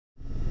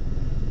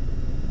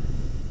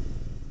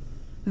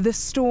The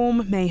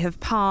storm may have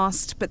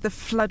passed, but the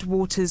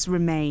floodwaters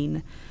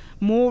remain.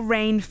 More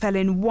rain fell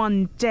in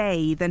one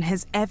day than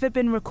has ever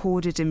been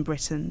recorded in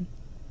Britain.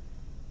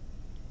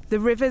 The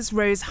rivers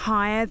rose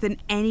higher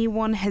than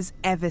anyone has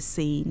ever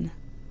seen.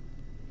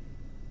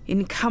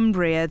 In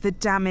Cumbria, the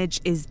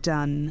damage is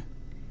done.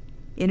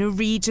 In a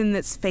region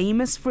that's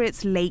famous for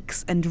its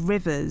lakes and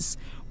rivers,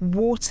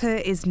 water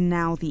is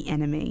now the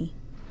enemy.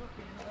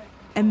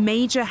 A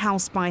major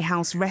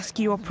house-by-house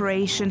rescue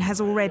operation has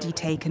already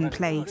taken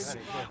place,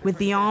 with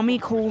the army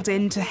called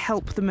in to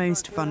help the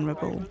most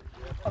vulnerable.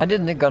 I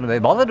didn't think I'd be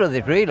bothered with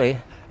it, really.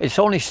 It's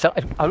only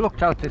started. I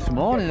looked out this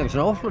morning, there was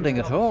no flooding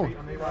at all.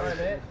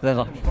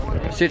 Then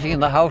sitting in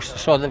the house,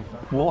 saw the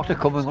water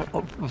coming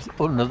up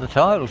under the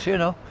tiles, you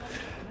know.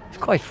 It's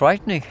quite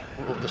frightening.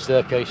 Up the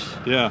staircase.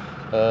 Yeah.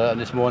 And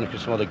this morning I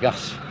could smell the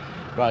gas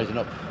rising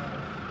up.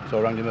 So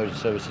I rang the emergency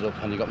services up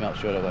and they got me out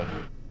straight away.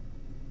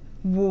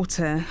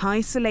 Water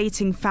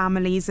isolating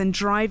families and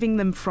driving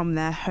them from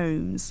their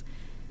homes,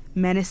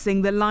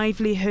 menacing the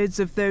livelihoods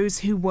of those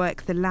who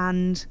work the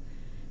land,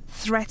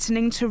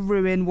 threatening to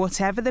ruin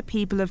whatever the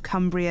people of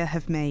Cumbria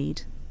have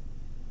made.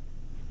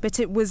 But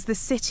it was the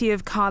city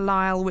of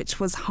Carlisle which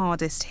was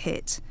hardest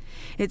hit,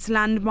 its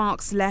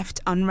landmarks left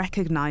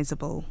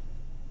unrecognisable.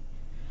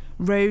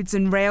 Roads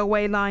and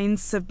railway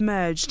lines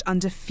submerged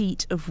under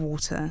feet of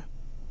water.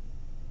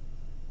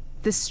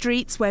 The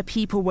streets where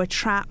people were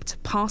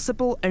trapped,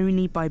 passable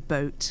only by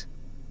boat.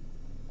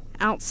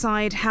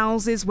 Outside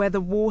houses where the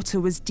water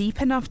was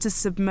deep enough to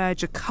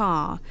submerge a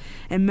car,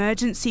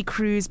 emergency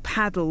crews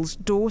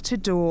paddled door to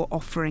door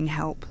offering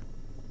help.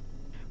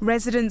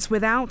 Residents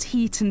without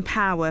heat and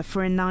power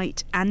for a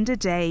night and a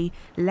day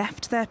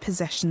left their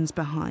possessions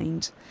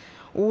behind,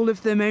 all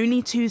of them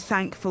only too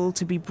thankful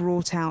to be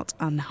brought out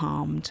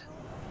unharmed.